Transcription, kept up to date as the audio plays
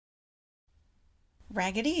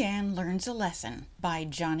Raggedy Ann Learns a Lesson by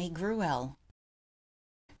Johnny Gruelle.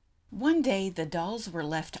 One day the dolls were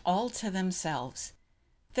left all to themselves.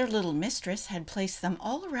 Their little mistress had placed them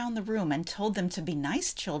all around the room and told them to be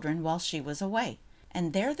nice children while she was away.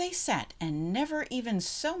 And there they sat and never even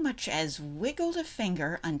so much as wiggled a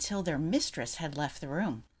finger until their mistress had left the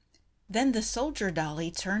room. Then the soldier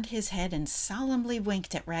dolly turned his head and solemnly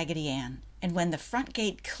winked at Raggedy Ann. And when the front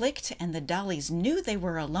gate clicked and the dollies knew they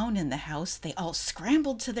were alone in the house, they all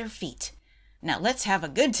scrambled to their feet. "Now let's have a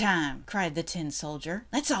good time," cried the tin soldier.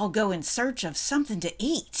 "Let's all go in search of something to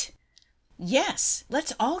eat." "Yes,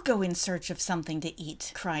 let's all go in search of something to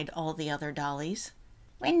eat," cried all the other dollies.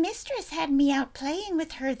 "When Mistress had me out playing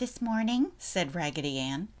with her this morning," said Raggedy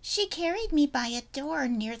Ann, "she carried me by a door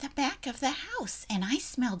near the back of the house, and I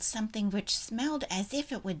smelled something which smelled as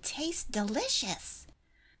if it would taste delicious."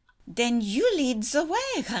 "Then you lead the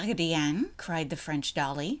way, Raggedy Ann," cried the French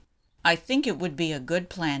dolly. "I think it would be a good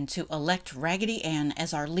plan to elect Raggedy Ann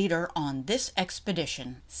as our leader on this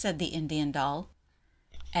expedition," said the Indian doll.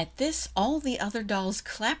 At this, all the other dolls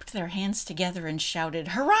clapped their hands together and shouted,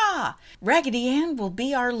 "Hurrah! Raggedy Ann will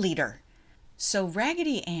be our leader." So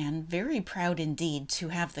Raggedy Ann, very proud indeed to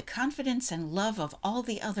have the confidence and love of all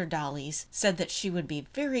the other dollies, said that she would be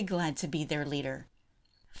very glad to be their leader.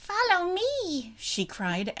 "Follow me!" she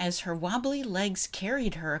cried as her wobbly legs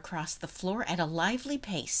carried her across the floor at a lively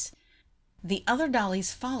pace. The other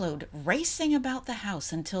dollies followed, racing about the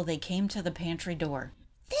house until they came to the pantry door.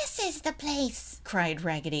 "This is the place!" cried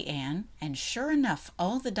Raggedy Ann, and sure enough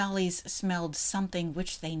all the dollies smelled something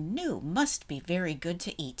which they knew must be very good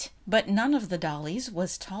to eat. But none of the dollies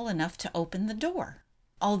was tall enough to open the door.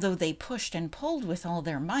 Although they pushed and pulled with all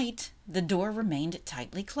their might, the door remained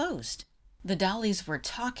tightly closed. The dollies were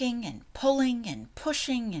talking and pulling and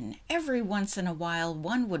pushing, and every once in a while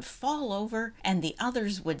one would fall over and the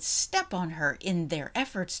others would step on her in their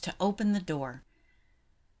efforts to open the door.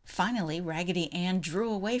 Finally, Raggedy Ann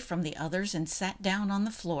drew away from the others and sat down on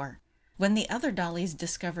the floor. When the other dollies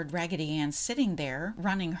discovered Raggedy Ann sitting there,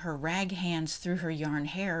 running her rag hands through her yarn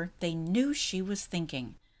hair, they knew she was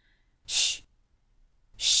thinking. "Shh!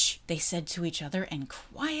 Shh!" they said to each other, and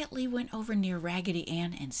quietly went over near Raggedy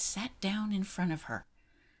Ann and sat down in front of her.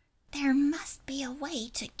 "There must be a way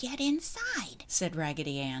to get inside," said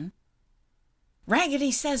Raggedy Ann.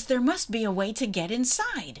 "Raggedy says there must be a way to get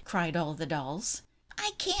inside," cried all the dolls.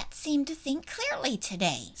 "I can't seem to think clearly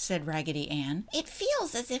today," said Raggedy Ann. "It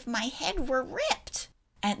feels as if my head were ripped."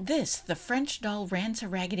 At this, the French doll ran to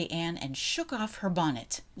Raggedy Ann and shook off her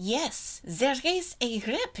bonnet. "Yes, there is a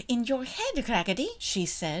rip in your head, Raggedy," she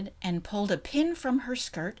said, and pulled a pin from her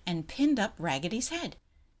skirt and pinned up Raggedy's head.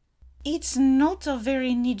 "It's not a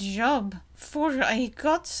very neat job, for I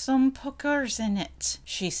got some pokers in it,"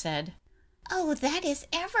 she said. "Oh, that is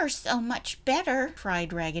ever so much better,"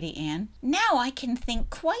 cried Raggedy Ann. "Now I can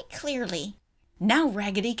think quite clearly." "Now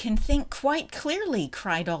Raggedy can think quite clearly,"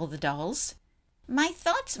 cried all the dolls. "My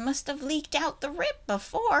thoughts must have leaked out the rip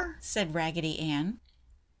before," said Raggedy Ann.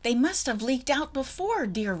 "They must have leaked out before,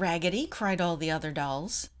 dear Raggedy," cried all the other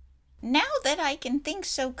dolls. "Now that I can think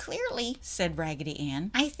so clearly," said Raggedy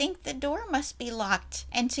Ann, "I think the door must be locked,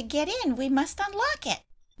 and to get in we must unlock it."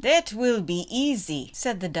 "That will be easy,"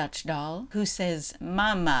 said the Dutch doll, who says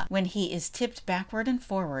 "Mama" when he is tipped backward and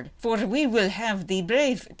forward, "for we will have the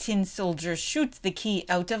brave tin soldier shoot the key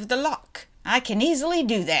out of the lock." "I can easily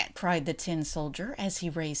do that," cried the tin soldier as he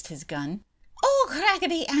raised his gun. "Oh,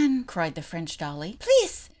 Raggedy Ann," cried the French dolly,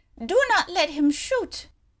 "please do not let him shoot."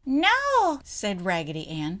 "No," said Raggedy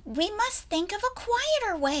Ann, "we must think of a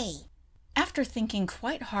quieter way." After thinking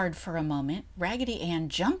quite hard for a moment, Raggedy Ann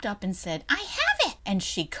jumped up and said, "I have it!" And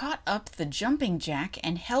she caught up the jumping jack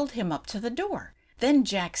and held him up to the door. Then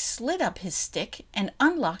Jack slid up his stick and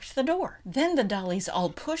unlocked the door. Then the dollies all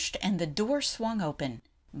pushed and the door swung open.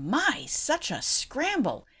 My, such a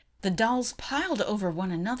scramble! The dolls piled over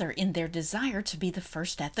one another in their desire to be the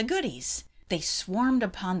first at the goodies. They swarmed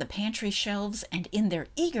upon the pantry shelves and in their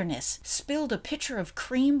eagerness spilled a pitcher of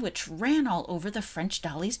cream which ran all over the French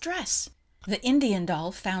dolly's dress. The Indian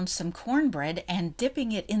doll found some cornbread and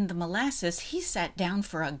dipping it in the molasses he sat down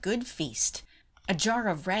for a good feast. A jar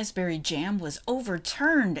of raspberry jam was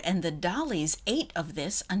overturned and the dollies ate of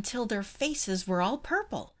this until their faces were all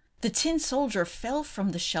purple. The tin soldier fell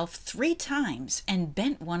from the shelf 3 times and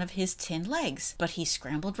bent one of his tin legs, but he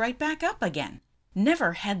scrambled right back up again.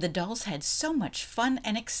 Never had the dolls had so much fun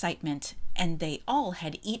and excitement, and they all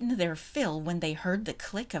had eaten their fill when they heard the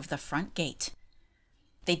click of the front gate.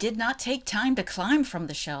 They did not take time to climb from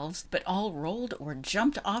the shelves, but all rolled or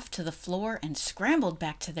jumped off to the floor and scrambled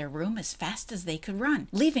back to their room as fast as they could run,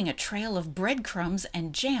 leaving a trail of breadcrumbs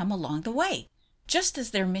and jam along the way. Just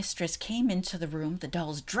as their mistress came into the room, the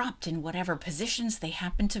dolls dropped in whatever positions they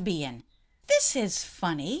happened to be in. "This is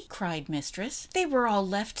funny," cried Mistress. "They were all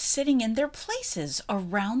left sitting in their places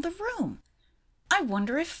around the room. I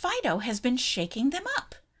wonder if Fido has been shaking them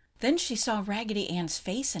up." Then she saw Raggedy Ann's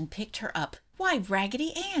face and picked her up. "Why,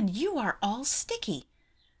 Raggedy Ann, you are all sticky.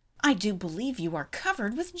 I do believe you are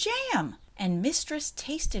covered with jam." And Mistress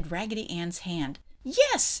tasted Raggedy Ann's hand.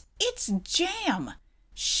 "Yes, it's jam!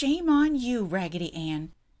 Shame on you, Raggedy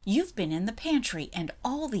Ann. You've been in the pantry, and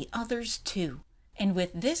all the others too." And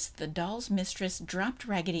with this, the doll's mistress dropped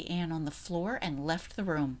Raggedy Ann on the floor and left the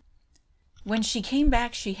room. When she came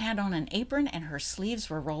back, she had on an apron and her sleeves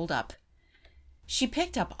were rolled up. She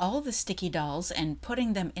picked up all the sticky dolls and,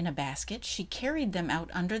 putting them in a basket, she carried them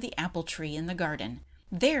out under the apple tree in the garden.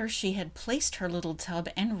 There she had placed her little tub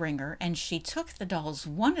and wringer, and she took the dolls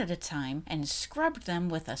one at a time and scrubbed them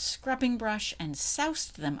with a scrubbing brush and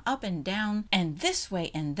soused them up and down and this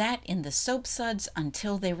way and that in the soap suds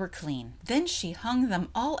until they were clean. Then she hung them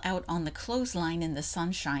all out on the clothesline in the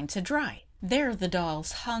sunshine to dry. There the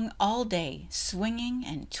dolls hung all day, swinging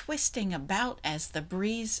and twisting about as the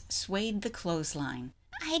breeze swayed the clothesline.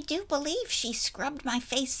 "I do believe she scrubbed my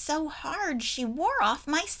face so hard she wore off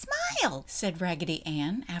my smile," said Raggedy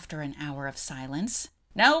Ann after an hour of silence.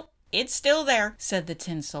 "No, it's still there," said the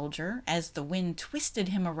tin soldier, as the wind twisted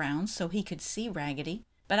him around so he could see Raggedy.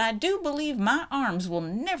 "But I do believe my arms will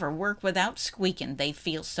never work without squeaking, they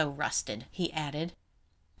feel so rusted," he added.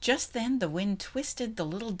 Just then the wind twisted the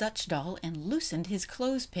little Dutch doll and loosened his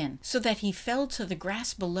clothespin, so that he fell to the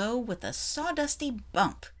grass below with a sawdusty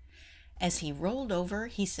bump. As he rolled over,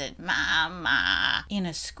 he said, "Mama," in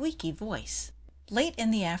a squeaky voice. Late in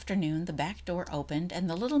the afternoon, the back door opened and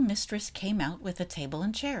the little mistress came out with a table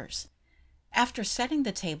and chairs. After setting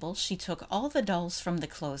the table, she took all the dolls from the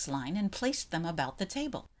clothesline and placed them about the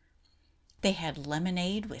table. They had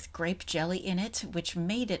lemonade with grape jelly in it, which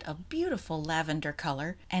made it a beautiful lavender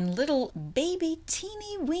color, and little baby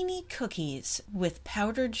teeny-weeny cookies with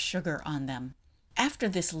powdered sugar on them. After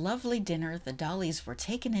this lovely dinner, the dollies were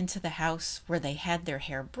taken into the house, where they had their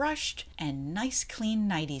hair brushed and nice clean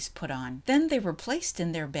nighties put on. Then they were placed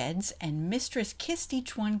in their beds, and Mistress kissed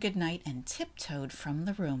each one goodnight and tiptoed from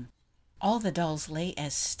the room. All the dolls lay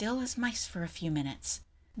as still as mice for a few minutes.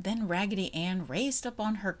 Then Raggedy Ann raised up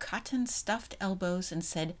on her cotton-stuffed elbows and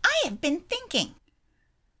said, "I have been thinking."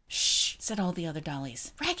 "Shh!" said all the other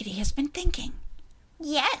dollies. "Raggedy has been thinking."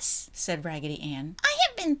 "Yes," said Raggedy Ann. "I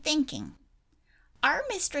have been thinking. Our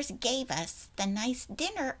mistress gave us the nice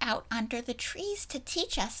dinner out under the trees to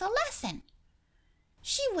teach us a lesson.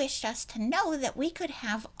 She wished us to know that we could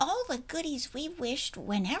have all the goodies we wished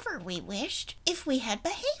whenever we wished if we had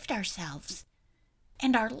behaved ourselves.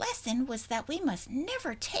 And our lesson was that we must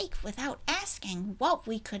never take without asking what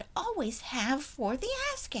we could always have for the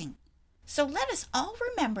asking. So let us all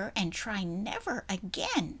remember and try never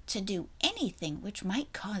again to do anything which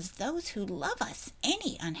might cause those who love us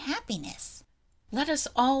any unhappiness." "Let us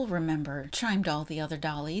all remember," chimed all the other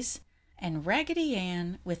dollies, and Raggedy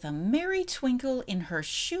Ann, with a merry twinkle in her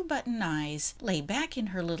shoe-button eyes, lay back in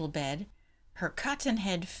her little bed, her cotton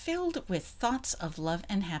head filled with thoughts of love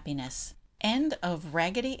and happiness. End of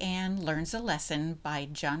Raggedy Ann Learns a Lesson by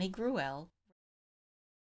Johnny Gruelle.